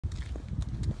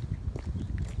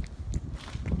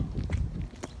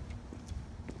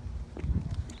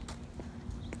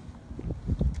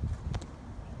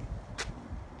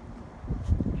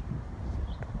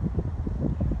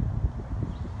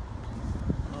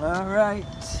All right.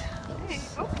 Hey,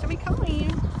 oh, somebody calling you.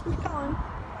 Who's calling?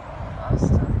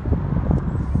 Austin.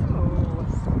 Oh.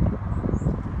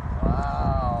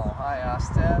 Wow. Hi,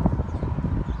 Austin.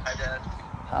 Hi, Dad.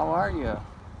 How are you?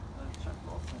 Chuck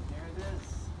Wilson. Here it is.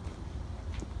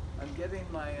 I'm getting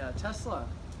my Tesla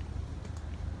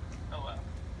Oh, wow.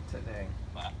 today.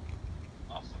 Wow.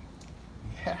 Awesome.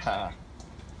 Yeah.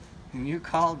 And you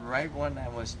called right when I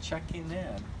was checking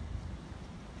in.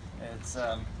 It's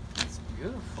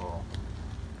beautiful.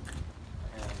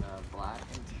 And black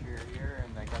interior,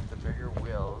 and I got the bigger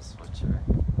wheels, which are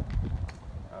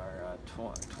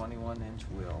 21-inch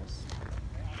wheels.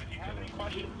 If you have any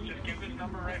questions, just give this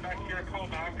number right back here a call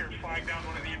back or flag down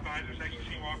one of the advisors that you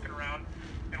see walking around,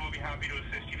 and we'll be happy to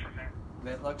assist you from there.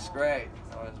 It looks great.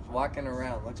 I was walking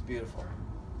around. It looks beautiful.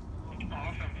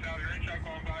 Awesome. Sounds great, Chuck.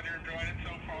 Well, I'm glad you're enjoying it so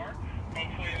far.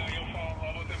 Hopefully you'll fall in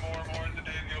love with it more and more as the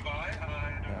days go by. And I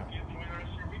hope you enjoy the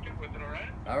rest of your weekend with it, all right?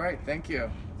 All right. Thank you.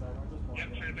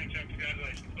 Yep, sure thing, Chuck.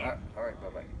 Congratulations. All right.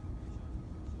 Bye-bye.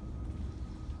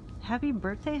 Happy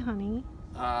birthday, honey.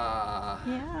 Yeah.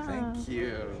 Thank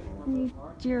you.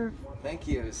 Your Thank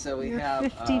you. So we your have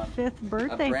 55th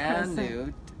birthday a brand present.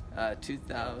 new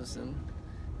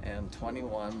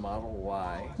 2021 Model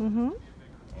Y. Mm-hmm.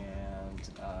 And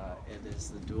it is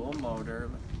the dual motor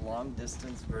long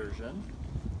distance version,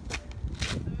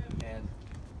 and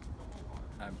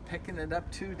I'm picking it up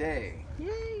today. Yay!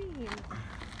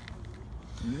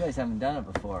 You guys haven't done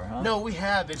it before, huh? No, we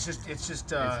have. It's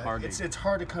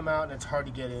hard to come out and it's hard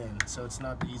to get in, so it's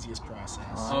not the easiest process.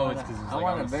 Oh, it's because I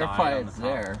want to verify it's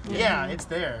there. Yeah, it's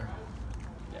there.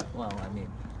 Yeah. Well, I mean,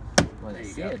 when I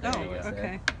see it, Oh, there it's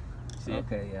okay. there.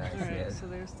 Okay, yeah, I All see right, it. so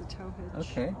there's the tow hitch.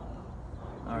 Okay.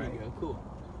 All There right. you go. Cool.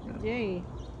 Yay! You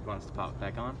want us to pop it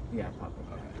back on? Yeah, pop it.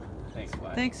 Okay. Thanks,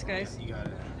 Vlad. Thanks, guys. You got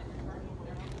it.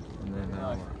 And then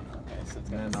Okay, so it's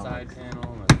got then the I'll side look.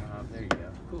 panel and the top. There you go.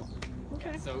 Cool.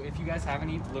 Okay. So if you guys have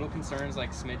any little concerns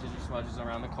like smidges or smudges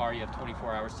around the car, you have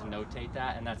 24 hours to notate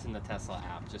that, and that's in the Tesla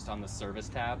app, just on the service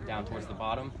tab down towards the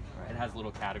bottom. It has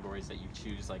little categories that you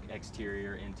choose, like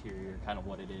exterior, interior, kind of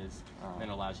what it is. Then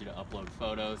it allows you to upload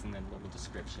photos and then a little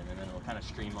description, and then it'll kind of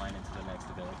streamline into the next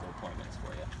available appointments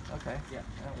for you. Okay. Yeah.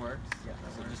 That works. Yeah.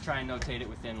 So just try and notate it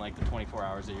within like the 24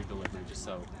 hours of your delivery, just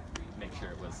so make sure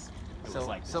it was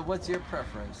like So what's your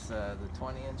preference? The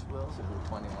 20-inch wheels or the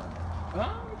 21?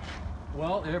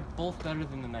 Well, they're both better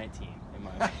than the 19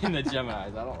 in the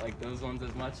Geminis. I don't like those ones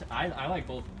as much. I like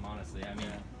both of them, honestly. I mean,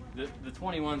 the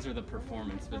 21s are the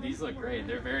performance, but these look great.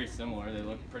 They're very similar. They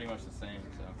look pretty much the same.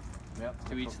 So Yep.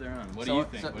 to each their own. What do you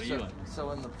think? What do you like?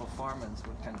 So in the performance,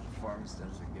 what kind of performance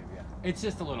does it give you? It's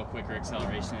just a little quicker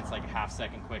acceleration. It's like a half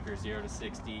second quicker, 0 to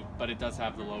 60, but it does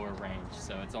have the lower range.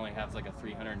 So it only has like a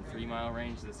 303 mile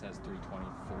range. This has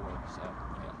 324, so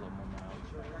yeah, a little more mileage.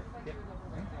 Yep.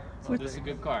 So this is a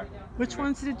good car. Which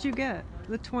ones did you get?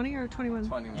 The 20 or 21?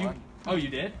 21. Oh, you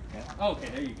did? Yeah. Oh, okay,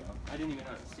 there you go. I didn't even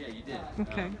notice. Yeah, you did.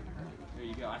 Okay. There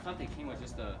you go. I thought they came with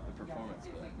just the performance,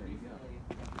 but there you go.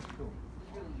 Cool.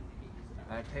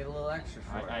 I paid a little extra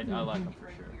for I it. like them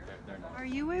for sure. They're nice. Are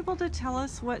you able to tell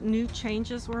us what new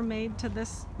changes were made to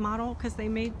this model? Because they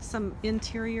made some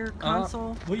interior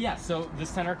console. Well, yeah, so the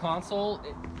center console,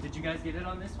 did you guys get it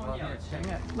on this one? Well, Yeah, here, let's check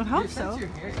hang it. on. Would hope Since so. you're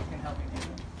here, you can help me do it.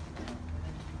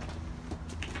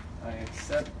 I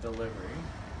accept delivery.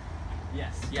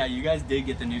 Yes, yeah, you guys did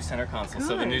get the new center console.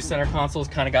 So the new Good. center console's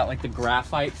kind of got like the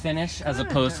graphite finish as Good.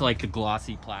 opposed to like the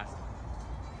glossy plastic.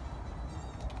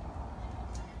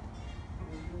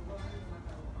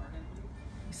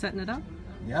 You setting it up?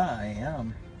 Yeah, I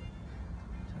am.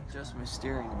 Just my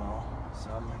steering wheel. So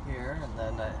I'm here, and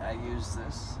then I use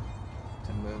this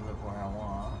to move it where I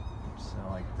want. So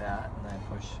like that, and I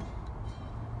push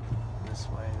this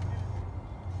way.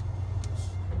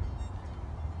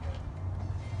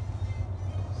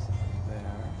 So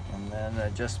there, and then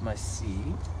adjust my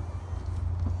seat.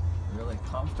 Really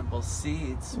comfortable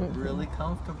seats. Really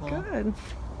comfortable. Good.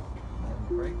 And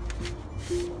brake.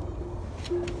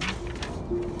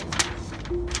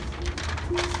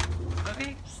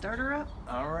 Okay, start her up.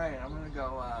 All right, I'm gonna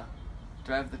go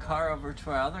drive the car over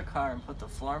to our other car and put the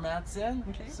floor mats in.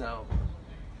 Okay. So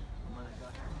I'm gonna go.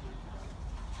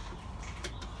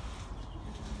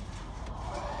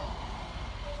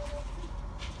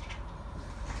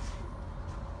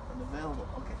 Unavailable.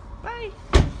 Okay. Bye.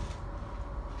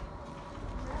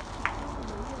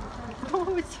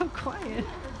 Oh, it's so quiet.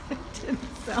 It didn't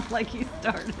sound like you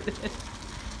started it.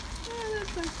 Yeah,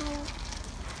 that's so cool.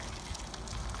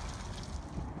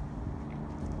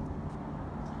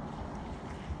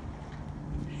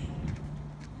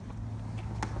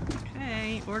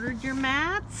 Okay, ordered your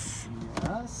mats.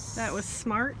 Yes. That was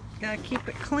smart. Gotta keep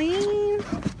it clean.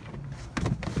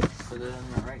 Put it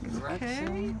in the right direction.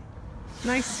 Okay.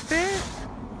 Nice fit.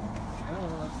 Oh,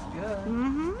 looks good.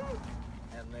 Mm-hmm.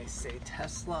 And they say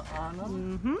Tesla on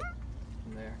them. Mm-hmm.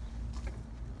 And they're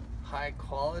high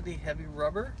quality, heavy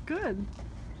rubber. Good.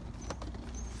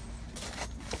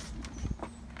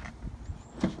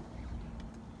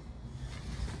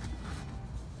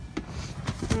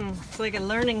 It's like a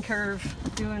learning curve,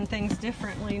 doing things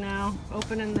differently now.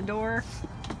 Opening the door.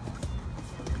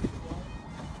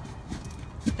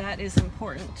 That is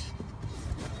important.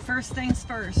 First things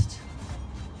first.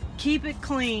 Keep it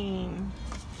clean.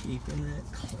 Keeping it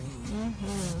clean.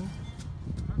 Mm-hmm.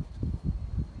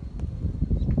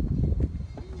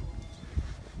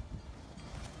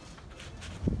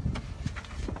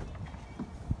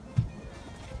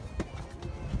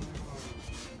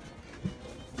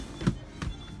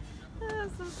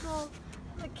 That's so cool.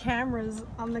 The cameras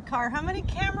on the car. How many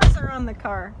cameras are on the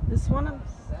car? This one of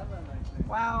 7, I think.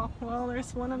 wow. Well,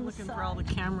 there's one. I'm looking for all the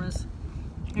cameras.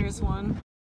 Here's one.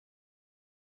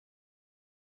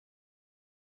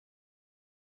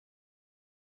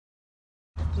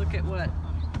 Look at what?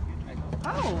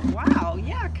 Oh, wow.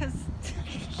 Yeah, because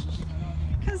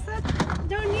that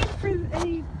no need for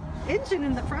any engine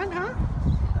in the front, huh?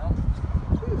 No.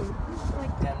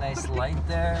 Like, Got a nice light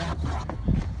there.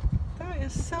 that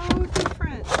is so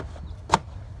different.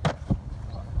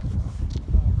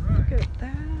 Look at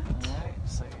that. Alright,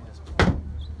 so you just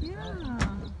Yeah.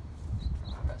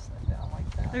 press that down like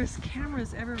that. There's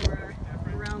cameras everywhere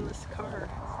around this car.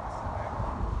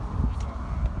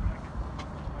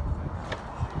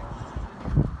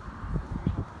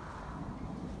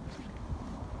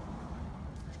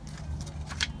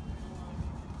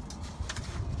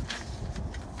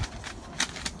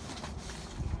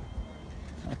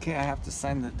 Okay, I have to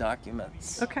sign the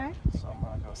documents. Okay. So I'm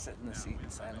gonna go sit in the seat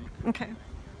and sign them. Okay.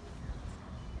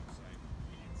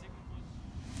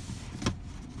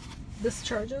 This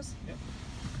charges? Yep.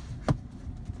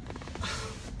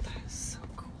 That is so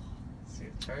cool. See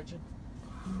it charging?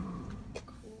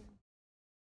 Cool.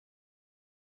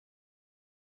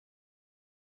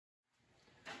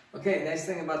 Okay, nice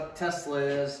thing about the Tesla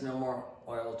is no more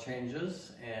oil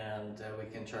changes, and we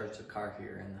can charge the car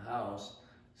here in the house,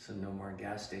 so no more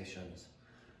gas stations.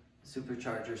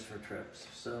 Superchargers for trips.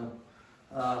 So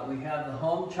we have the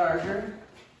home charger,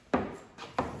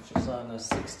 which is on a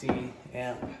 60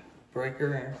 amp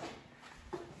breaker,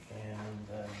 and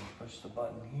you push the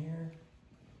button here,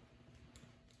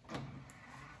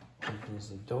 opens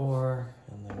the door,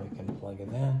 and then we can plug it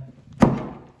in.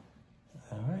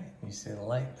 All right, you see the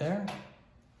light there,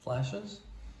 flashes.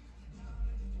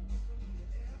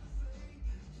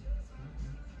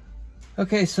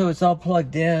 Okay, so it's all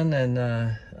plugged in, and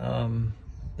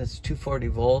it's 240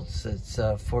 volts, it's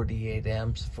 48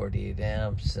 amps,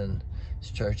 and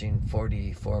it's charging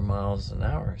 44 miles an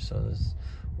hour, so it's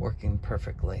working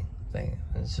perfectly.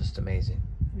 It's just amazing.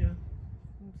 Yeah.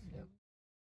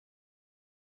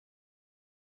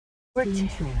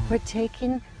 We're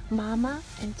taking Mama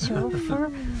and Joe for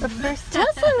the first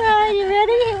Tesla ride. You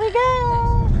ready? Here we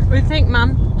go. What do you think,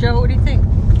 Mom? Joe, what do you think?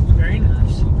 Very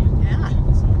nice. Yeah.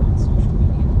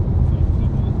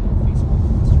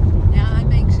 Now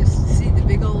I'm anxious to see the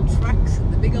big old trucks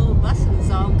and the big old buses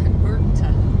all convert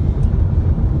to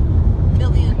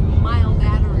million-mile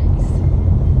batteries.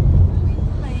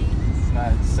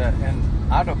 It's in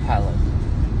autopilot.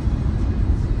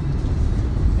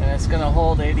 And it's going to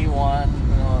hold 81,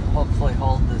 it'll hopefully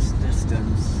hold this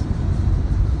distance.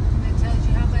 And it tells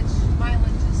you how much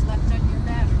mileage is left on your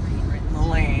battery. Right in the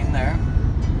lane there.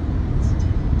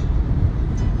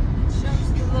 It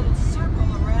shows the little circle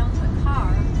around the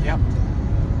car. Yep.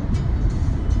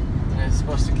 And it's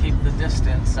supposed to keep the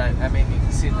distance. I mean, you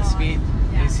can see the speed.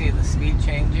 Yeah. You see the speed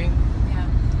changing, Yeah.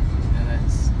 and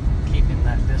it's keeping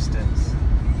that distance.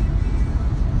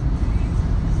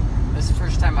 This is the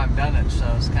first time I've done it,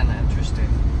 so it's kind of interesting.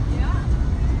 Yeah.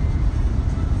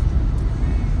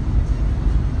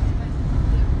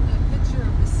 The picture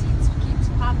of the seats keeps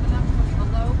popping up from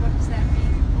below. What does that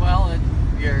mean? Well,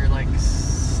 you're like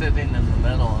sitting in the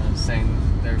middle and it's saying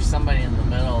there's somebody in the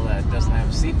middle that doesn't have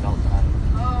a seatbelt on.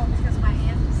 Oh, because my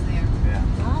hand is there. Yeah.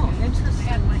 Oh, I interesting.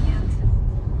 had my hands.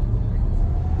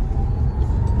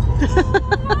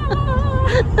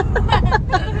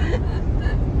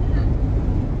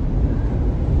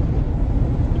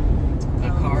 The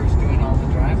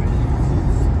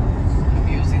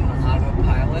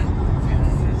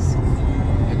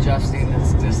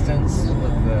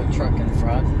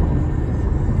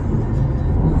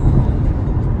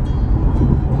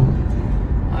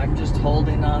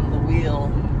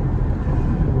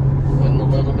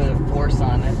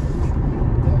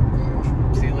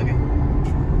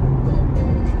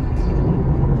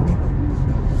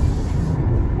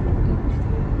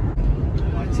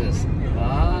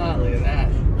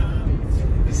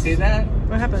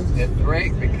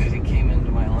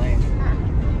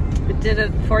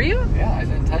did it for you? Yeah, I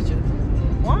didn't touch it.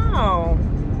 Wow.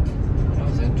 That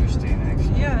was interesting,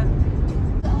 actually. Yeah.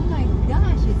 Oh my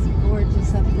gosh, it's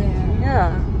gorgeous up there.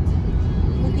 Yeah.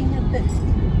 Looking at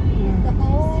the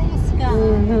whole sky.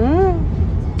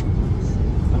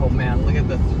 Oh man, look at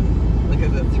the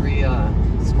 3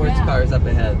 sports cars up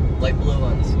ahead, light blue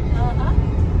ones.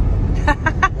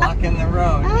 Blocking the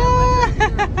road.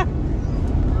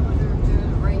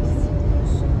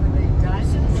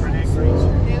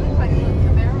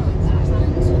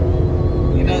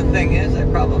 You know, the thing is, I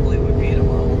probably would beat them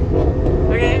all.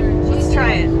 Okay, let's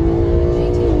try it.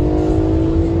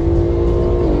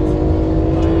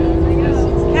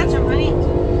 Catch him, honey.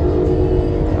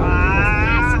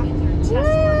 Ah.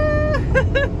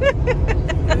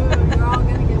 You're all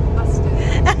gonna get busted.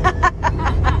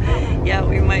 Yeah,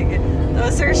 we might get.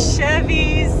 Those are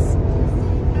Chevys.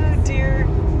 Oh dear.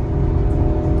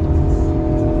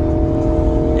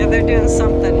 Yeah, they're doing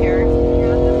something here.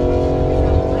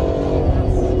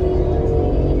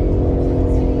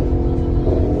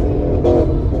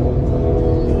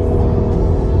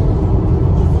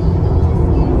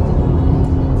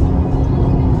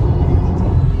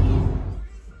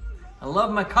 I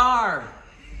love my car.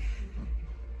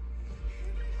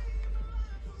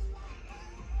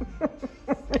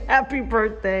 Happy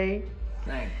birthday.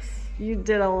 Thanks. You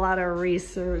did a lot of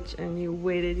research and you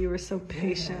waited. You were so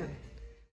patient.